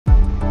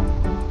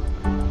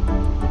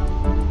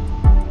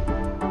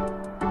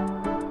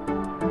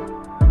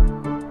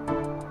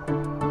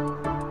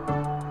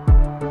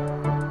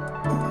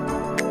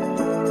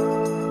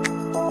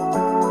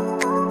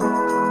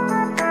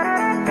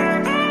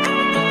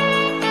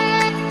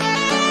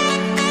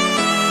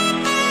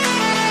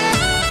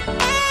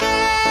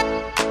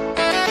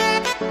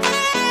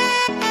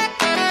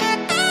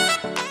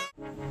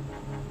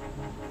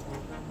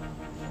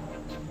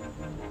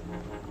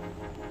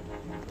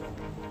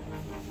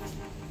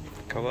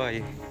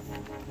Kawaii.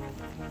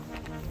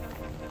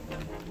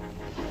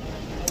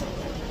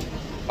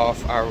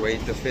 Off our way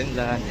to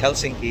Finland,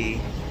 Helsinki.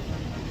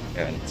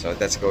 And so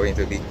that's going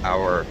to be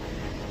our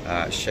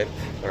ship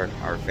or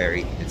our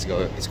ferry. It's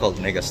called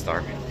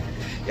Megastar.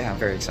 Yeah, I'm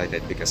very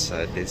excited because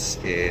this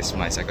is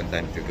my second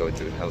time to go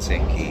to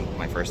Helsinki.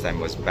 My first time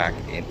was back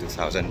in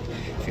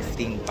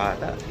 2015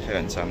 pata.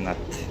 So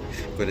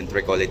couldn't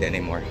recall it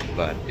anymore.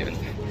 But yun.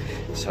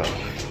 So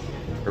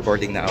we're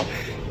boarding now.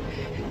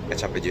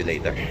 Catch up with you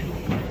later.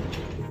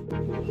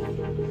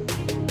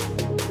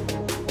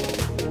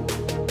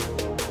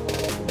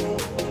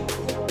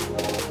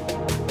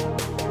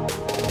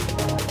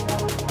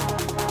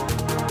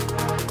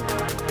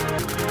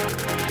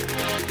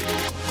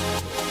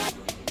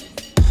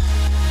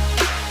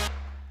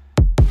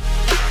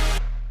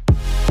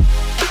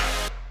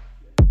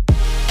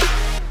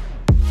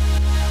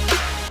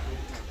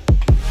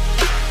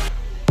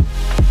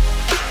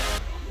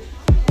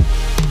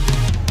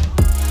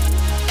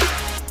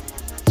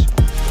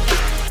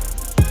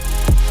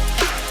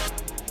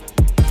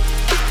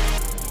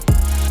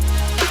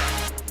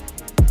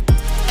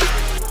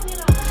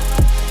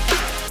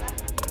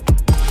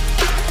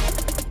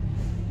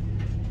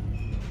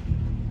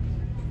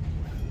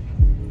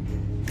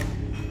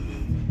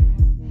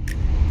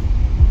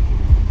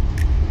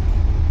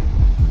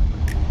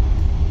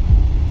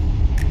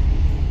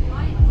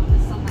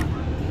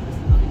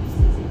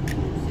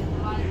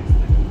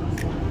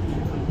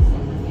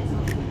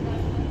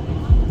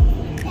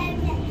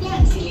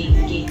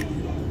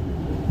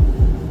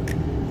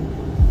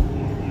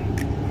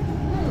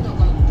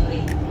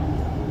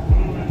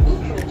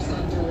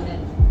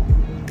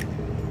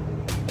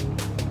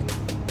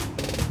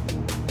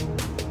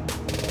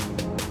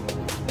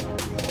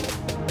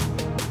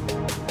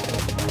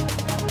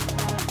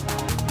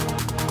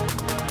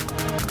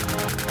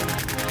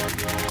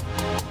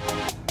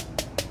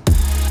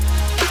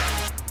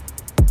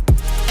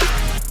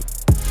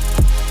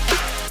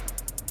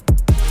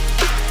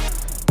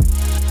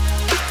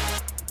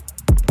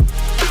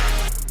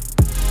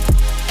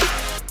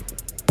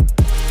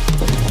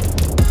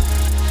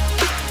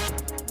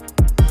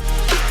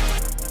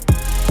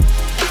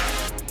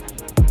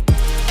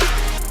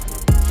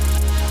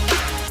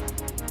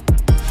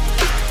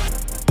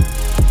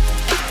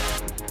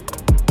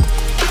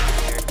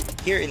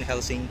 Here in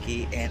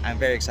Helsinki, and I'm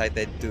very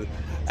excited to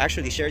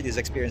actually share this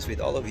experience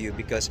with all of you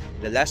because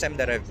the last time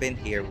that I've been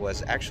here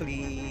was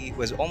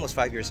almost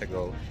 5 years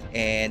ago,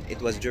 and it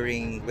was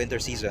during winter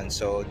season.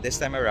 So this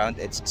time around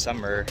it's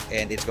summer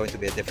and it's going to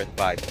be a different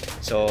vibe.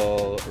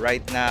 So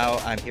right now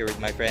I'm here with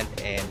my friend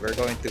and we're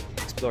going to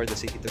explore the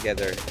city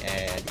together,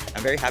 and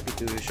I'm very happy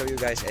to show you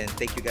guys and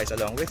take you guys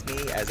along with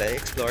me as I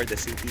explore the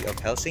city of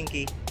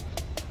Helsinki.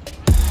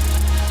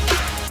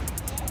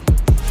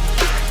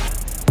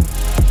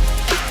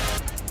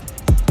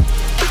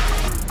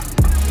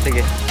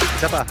 Sige,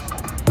 isa pa.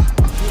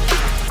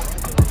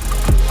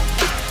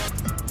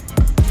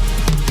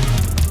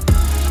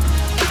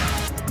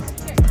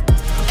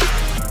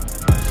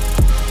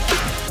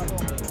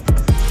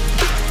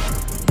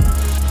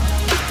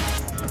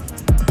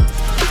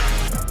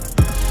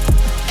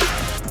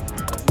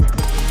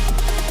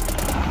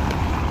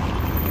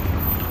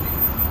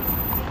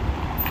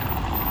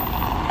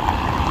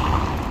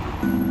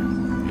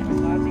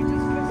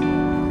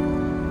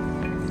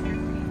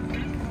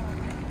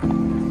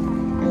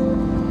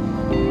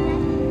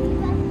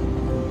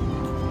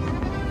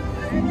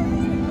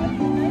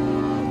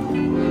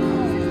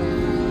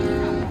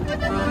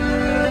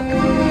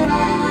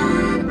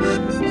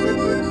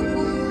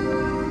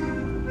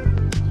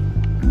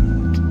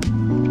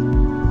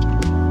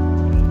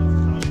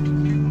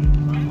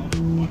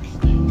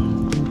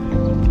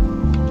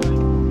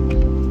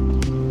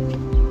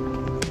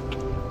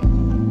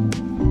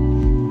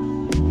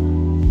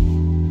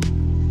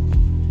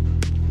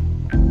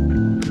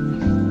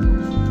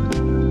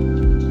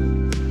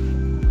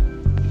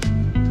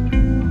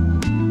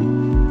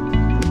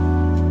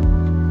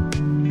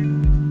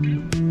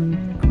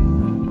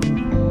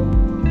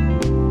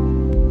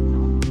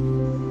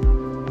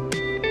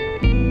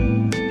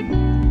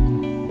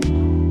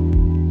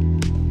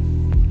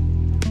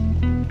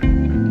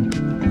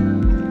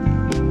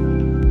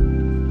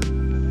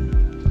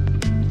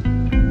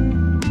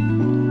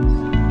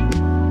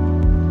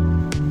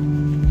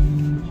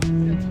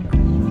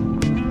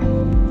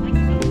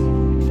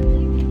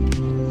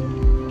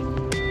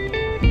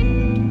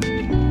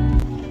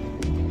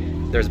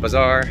 There's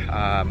bazaar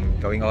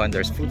going on,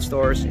 there's food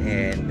stores,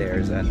 and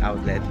there's an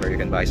outlet where you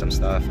can buy some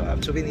stuff,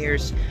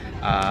 souvenirs,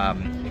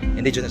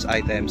 indigenous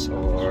items,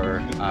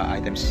 or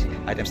items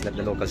that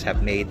the locals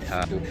have made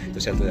to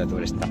sell to the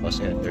tourists.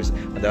 There's,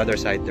 on the other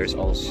side, there's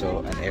also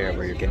an area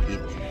where you can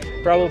eat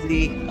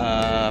probably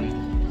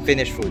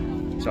Finnish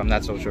food. So I'm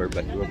not so sure,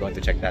 but we're going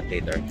to check that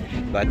later.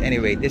 But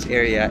anyway, this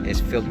area is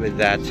filled with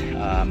that,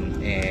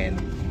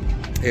 and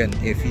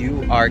if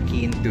you are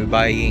keen to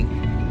buying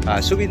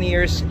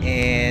souvenirs,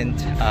 and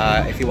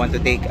if you want to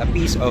take a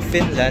piece of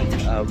Finland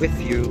with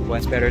you,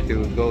 it's better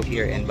to go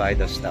here and buy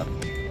the stuff.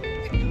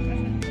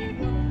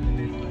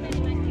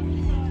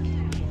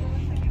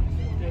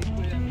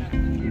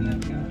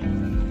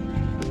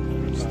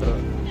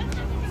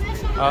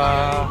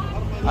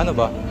 Ano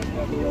ba?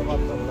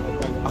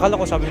 Akala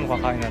ko sabi mo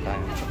kakain na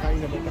tayo.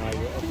 Kakain na ba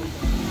tayo?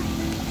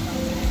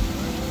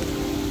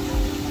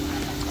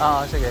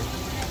 Sige.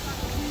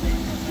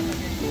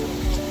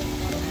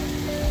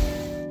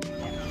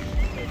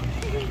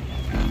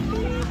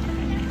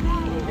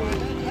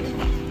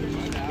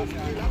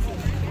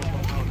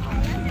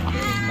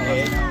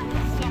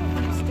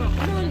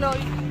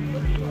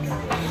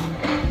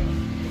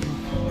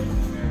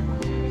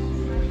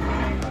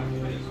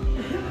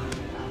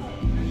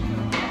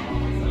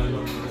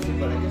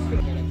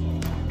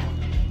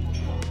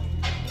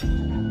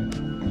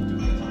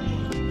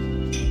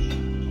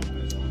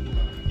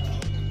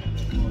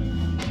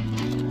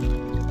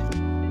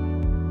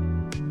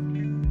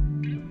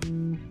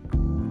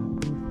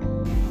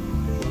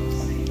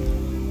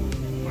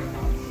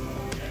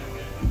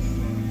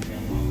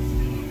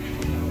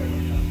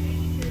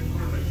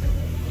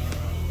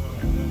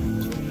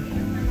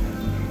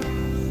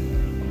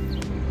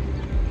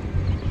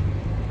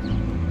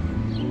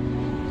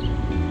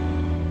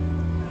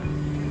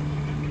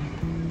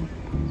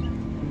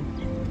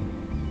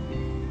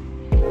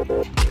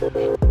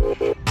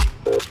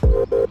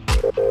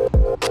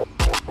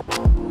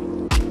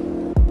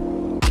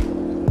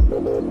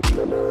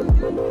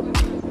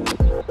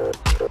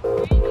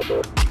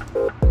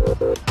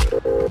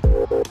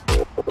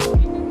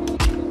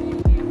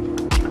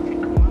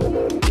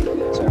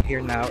 So I'm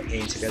here now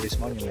in Sibelius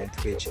Monument,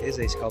 which is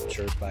a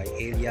sculpture by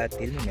Elia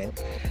Tilnimen,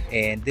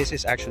 and this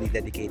is actually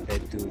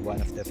dedicated to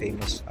one of the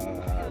famous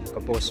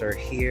composer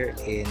here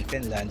in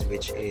Finland,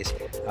 which is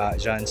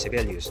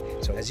Sibelius.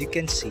 So as you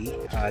can see,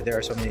 there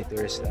are so many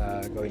tourists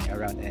going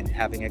around and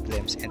having a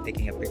glimpse and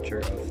taking a picture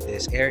of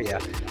this area.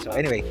 So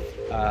anyway,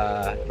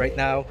 right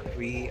now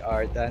we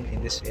are done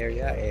in this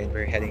area and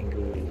we're heading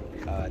to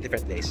a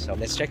different place. So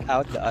let's check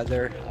out the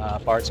other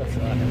parts of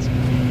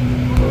Helsinki.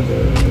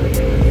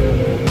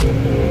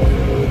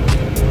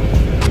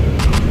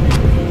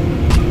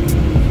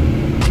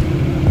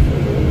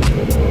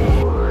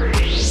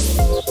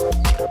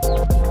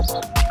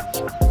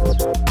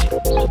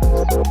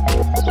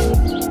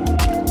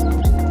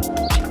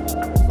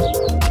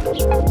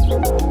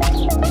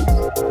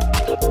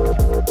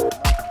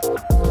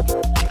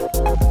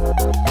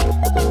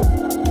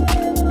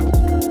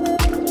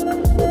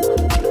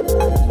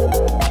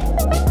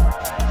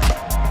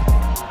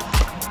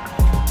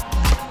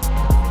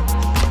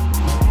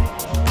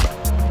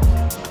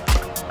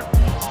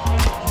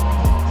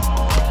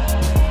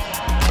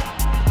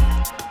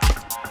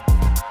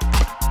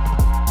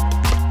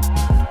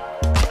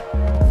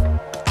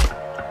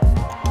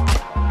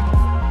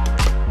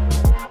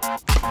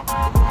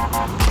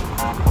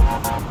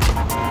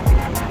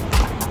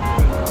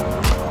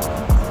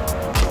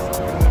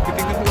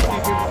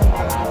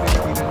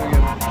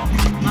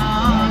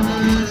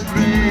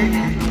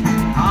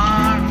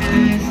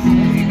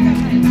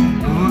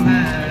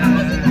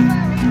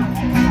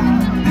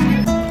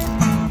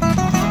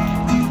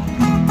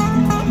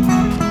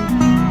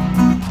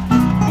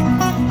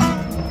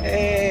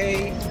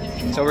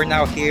 So we're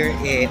now here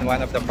in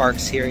one of the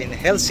parks here in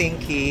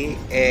Helsinki,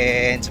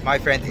 and my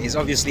friend is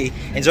obviously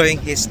enjoying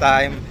his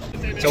time.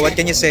 So what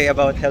can you say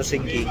about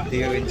Helsinki? Do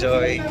you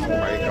enjoy Oh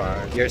my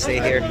god. your stay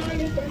here?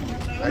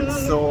 I'm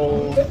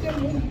so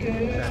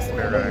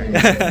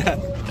mesmerized.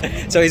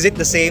 So is it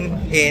the same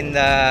in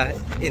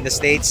the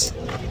States,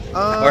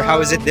 or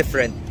how is it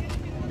different?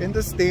 In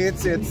the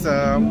States, it's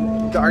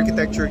the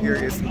architecture here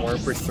is more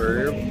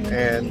preserved,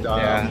 and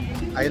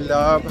I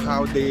love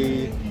how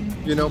they,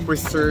 you know,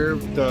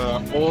 preserve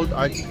the old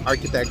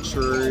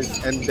architectures,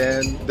 and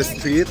then the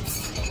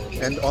streets,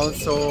 and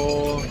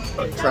also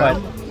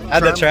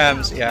The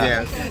trams,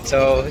 yeah. Yes.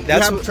 So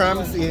that's we have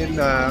trams in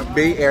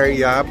Bay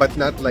Area, but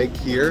not like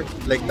here.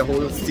 Like the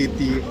whole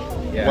city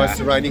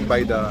was running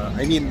by the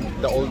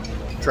old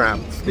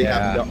trams. They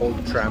have the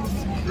old trams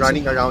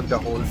running around the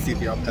whole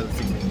city of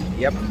Helsinki.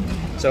 Yep.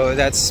 So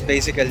that's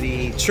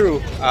basically true.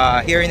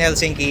 Here in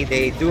Helsinki,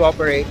 they do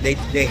operate.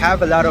 They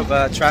have a lot of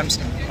trams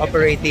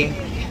operating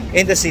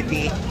in the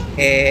city,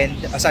 and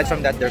aside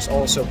from that, there's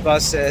also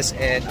buses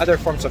and other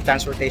forms of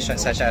transportation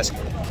such as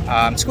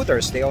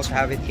scooters. They also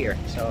have it here.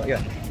 So yeah.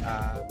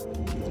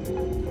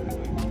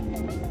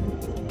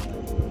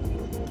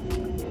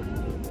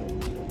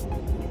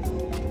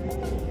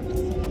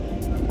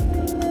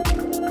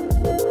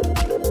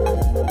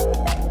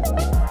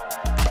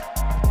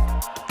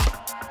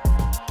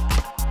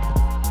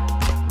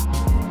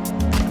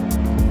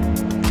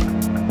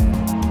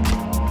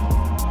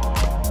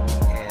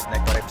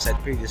 Said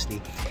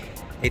previously,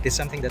 it is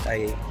something that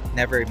I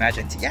never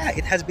imagined. Yeah,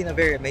 it has been a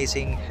very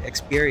amazing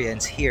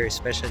experience here,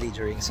 especially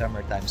during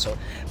summertime. So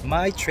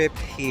my trip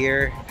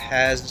here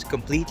has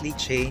completely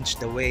changed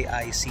the way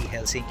I see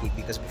Helsinki,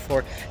 because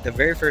before, the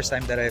very first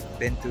time that I've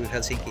been to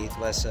Helsinki, it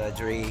was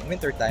during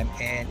winter time,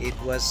 and it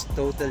was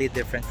totally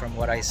different from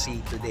what I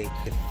see today.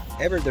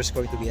 ever there's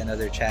going to be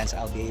another chance,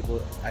 I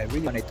really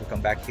wanted to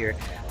come back here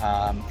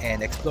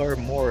and explore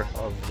more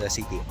of the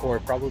city, or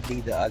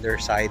probably the other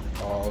side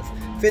of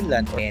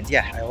Finland. And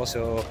yeah, I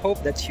also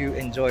hope that you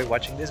enjoy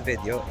watching this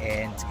video,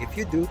 and if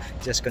you do,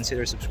 just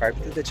consider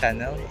subscribing to the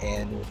channel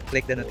and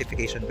click the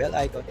notification bell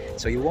icon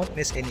so you won't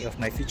miss any of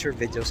my future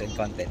videos and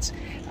contents.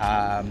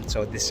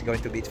 So this is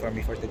going to be it for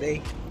me for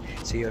today.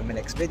 See you in my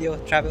next video,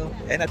 travel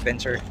and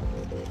adventure.